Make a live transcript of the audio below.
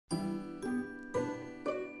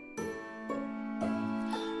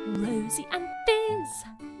Rosy and Fizz,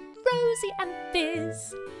 Rosy and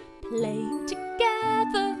Fizz, playing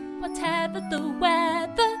together, whatever the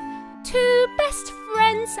weather. Two best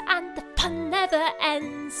friends and the fun never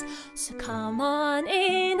ends. So come on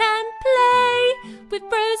in and play with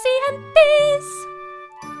Rosy and Fizz.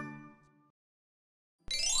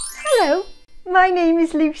 Hello, my name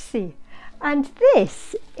is Lucy and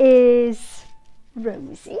this is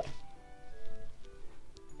Rosy.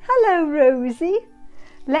 Hello Rosy.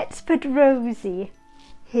 Let's put Rosy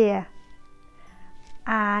here.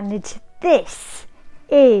 And this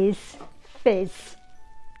is Fizz.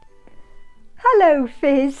 Hello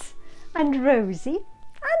Fizz. And Rosy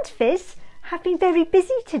and Fizz have been very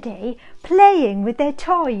busy today playing with their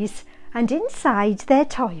toys, and inside their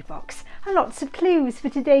toy box are lots of clues for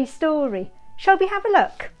today's story. Shall we have a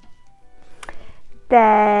look?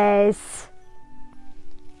 There's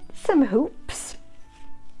some hoops,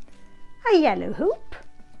 a yellow hoop,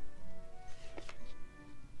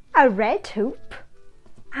 a red hoop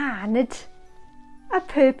and a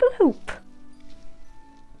purple hoop,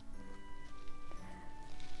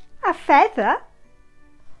 a feather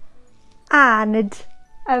and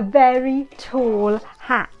a very tall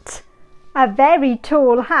hat. A very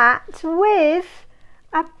tall hat with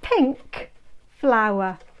a pink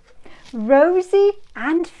flower. Rosy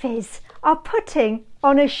and Fizz are putting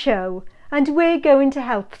on a show and we're going to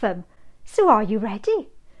help them. So are you ready?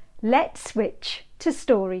 Let's switch to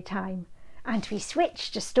story time. And we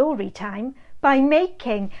switch to story time by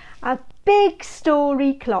making a big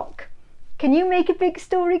story clock. Can you make a big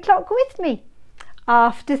story clock with me?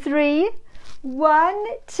 After 3, 1,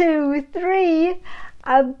 2, 3,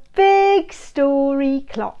 a big story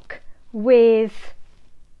clock with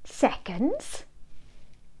seconds,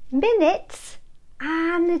 minutes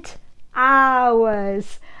and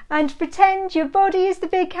hours. And pretend your body is the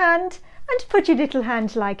big hand and put your little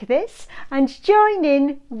hand like this and join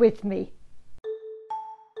in with me.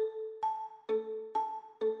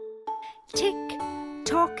 Tick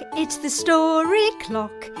tock, it's the story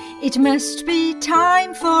clock. It must be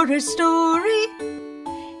time for a story.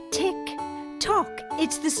 Tick tock,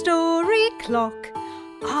 it's the story clock.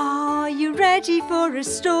 Are you ready for a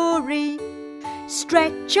story?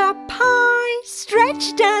 Stretch up high,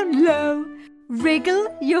 stretch down low.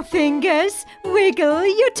 Wriggle your fingers, wiggle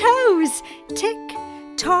your toes. Tick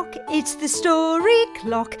tock, it's the story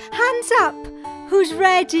clock. Hands up, who's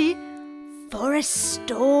ready for a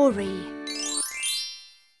story?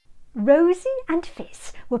 Rosy and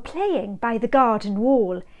Fizz were playing by the garden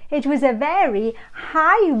wall. It was a very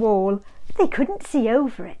high wall. They couldn't see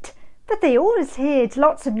over it, but they always heard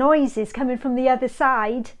lots of noises coming from the other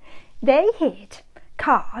side. They heard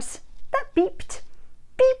cars that beeped,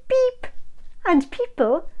 beep beep, and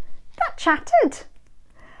people that chattered,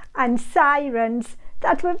 and sirens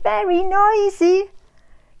that were very noisy.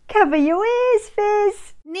 Cover your ears,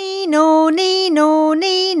 Fizz. Nino, Nino,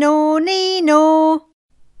 Nino, Nino.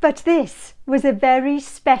 But this was a very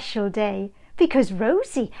special day because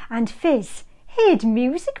Rosy and Fizz heard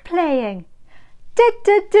music playing.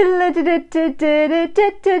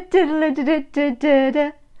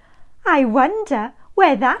 I wonder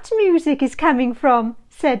where that music is coming from,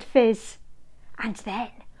 said Fizz. And then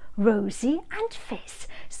Rosy and Fizz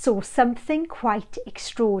saw something quite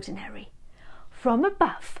extraordinary. From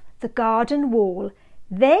above the garden wall,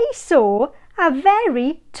 they saw a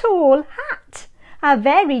very tall hat. A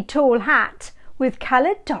very tall hat with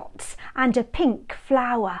coloured dots and a pink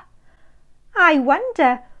flower. I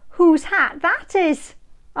wonder whose hat that is,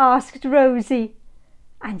 asked Rosy.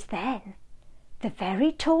 And then the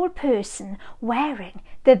very tall person wearing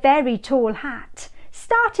the very tall hat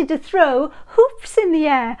started to throw hoops in the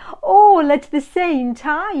air all at the same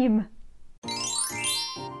time.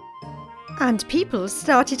 And people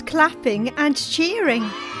started clapping and cheering.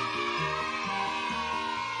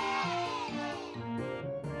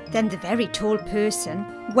 Then the very tall person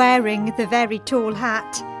wearing the very tall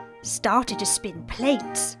hat started to spin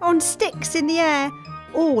plates on sticks in the air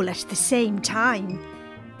all at the same time.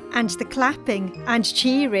 And the clapping and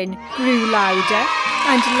cheering grew louder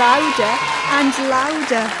and louder and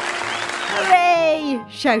louder. Hooray!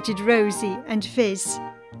 Shouted Rosy and Fizz.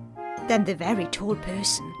 Then the very tall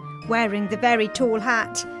person wearing the very tall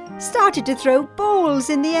hat started to throw balls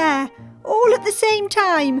in the air all at the same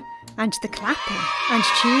time. And the clapping and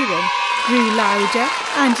cheering grew louder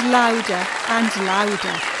and louder and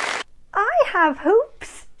louder. I have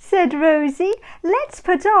hoops, said Rosy. Let's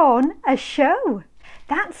put on a show.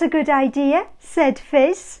 That's a good idea, said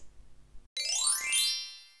Fizz.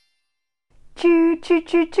 Choo choo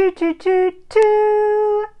choo choo choo choo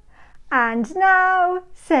choo. And now,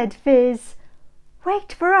 said Fizz,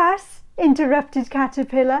 Wait for us, interrupted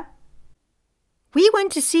Caterpillar. We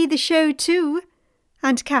went to see the show too.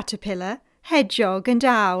 And Caterpillar, Hedgehog and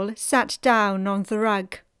Owl sat down on the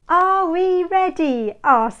rug. Are we ready?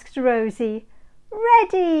 Asked Rosy.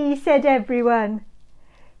 Ready, said everyone.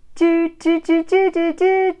 Do, do, do, do, do,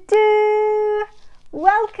 do, do.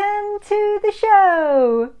 Welcome to the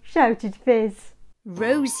show, shouted Fizz.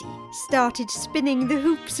 Rosy started spinning the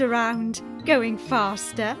hoops around, going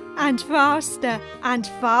faster and faster and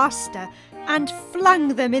faster, and flung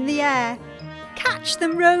them in the air. Catch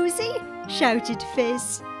them, Rosy, shouted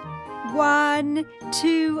Fizz. 1,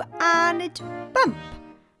 2, and bump.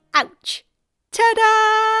 Ouch!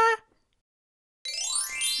 Ta-da!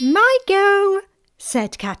 My go,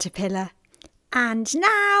 said Caterpillar. And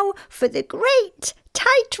now for the great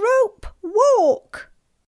tightrope walk.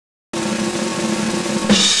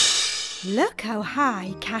 Look how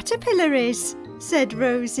high Caterpillar is, said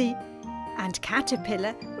Rosy, and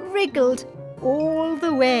Caterpillar wriggled all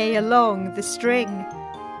the way along the string.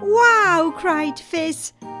 Wow, cried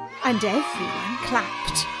Fizz, and everyone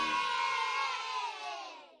clapped.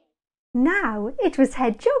 Now it was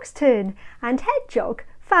Hedgehog's turn, and Hedgehog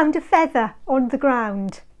found a feather on the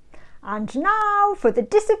ground. And now for the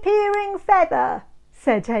disappearing feather,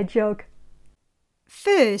 said Hedgehog.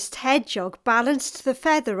 First, Hedgehog balanced the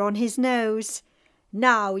feather on his nose.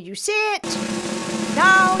 Now you see it,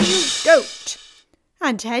 now you don't.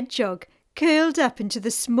 And Hedgehog curled up into the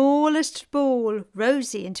smallest ball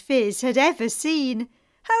Rosy and Fizz had ever seen.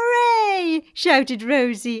 Hooray! Shouted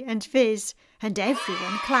Rosy and Fizz, and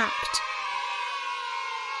everyone clapped.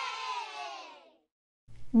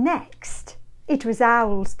 Next, it was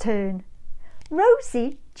Owl's turn.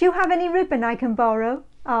 Rosy, do you have any ribbon I can borrow?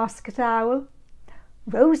 Asked Owl.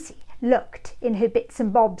 Rosy looked in her bits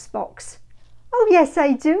and bobs box. Oh, yes,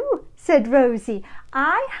 I do, said Rosy.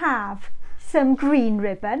 I have some green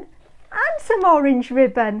ribbon and some orange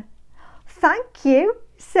ribbon. Thank you,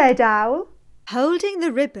 said Owl. Holding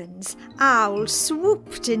the ribbons, Owl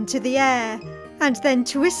swooped into the air and then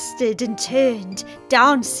twisted and turned,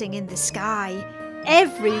 dancing in the sky.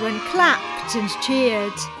 Everyone clapped and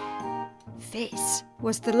cheered. Fizz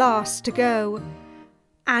was the last to go,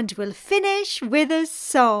 and we'll finish with a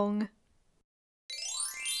song.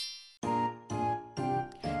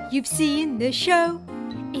 You've seen the show,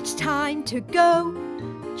 it's time to go.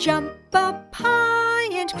 Jump up high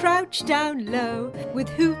and crouch down low, with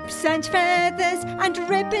hoops and feathers and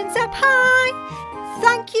ribbons up high.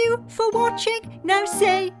 Thank you for watching, now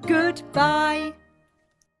say goodbye.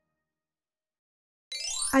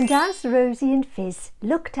 And as Rosy and Fizz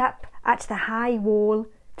looked up at the high wall,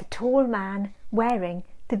 the tall man wearing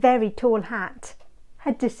the very tall hat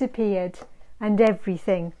had disappeared, and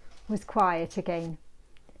everything was quiet again.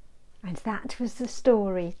 And that was the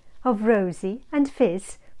story of Rosy and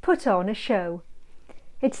Fizz put on a show.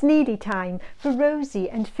 It's nearly time for Rosy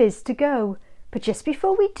and Fizz to go, but just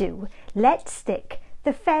before we do, let's stick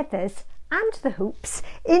the feathers and the hoops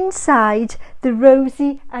inside the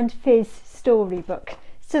Rosy and Fizz storybook,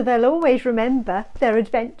 so they'll always remember their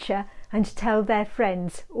adventure and tell their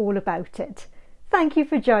friends all about it. Thank you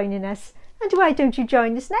for joining us, and why don't you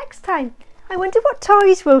join us next time? I wonder what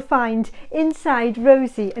toys we'll find inside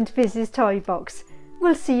Rosy and Fizz's toy box.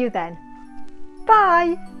 We'll see you then.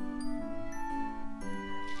 Bye!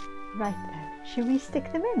 Right then, shall we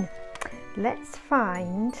stick them in? Let's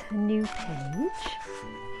find a new page.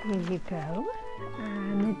 Here you go.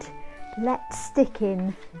 And let's stick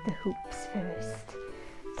in the hoops first.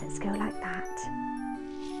 Let's go like that.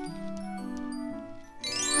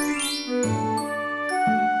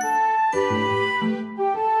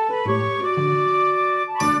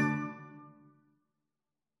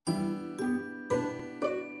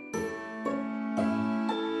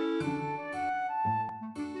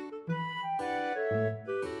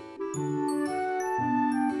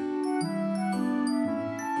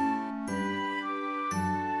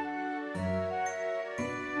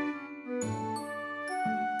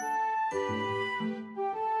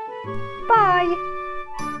 Bye!